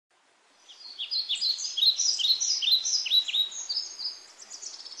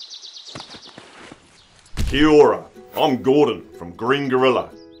Kia ora, I'm Gordon from Green Gorilla.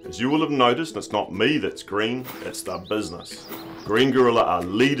 As you will have noticed, it's not me that's green, it's the business. Green Gorilla are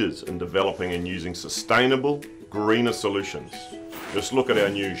leaders in developing and using sustainable, greener solutions. Just look at our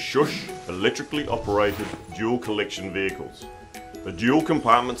new Shush electrically operated dual collection vehicles. The dual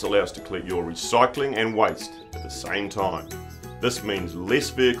compartments allow us to collect your recycling and waste at the same time. This means less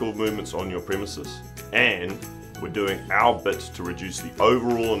vehicle movements on your premises, and we're doing our bit to reduce the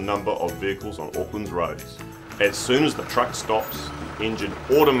overall number of vehicles on Auckland's roads. As soon as the truck stops, the engine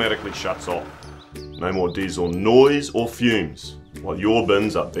automatically shuts off. No more diesel noise or fumes while your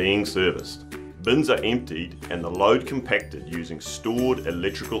bins are being serviced. Bins are emptied and the load compacted using stored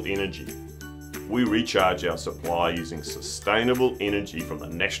electrical energy. We recharge our supply using sustainable energy from the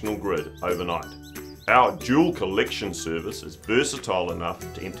national grid overnight. Our dual collection service is versatile enough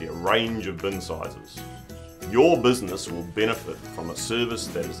to empty a range of bin sizes. Your business will benefit from a service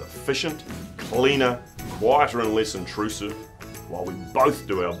that is efficient, cleaner, quieter and less intrusive, while we both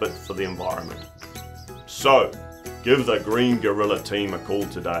do our bit for the environment. So, give the Green Gorilla team a call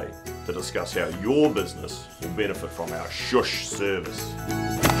today to discuss how your business will benefit from our Shush service.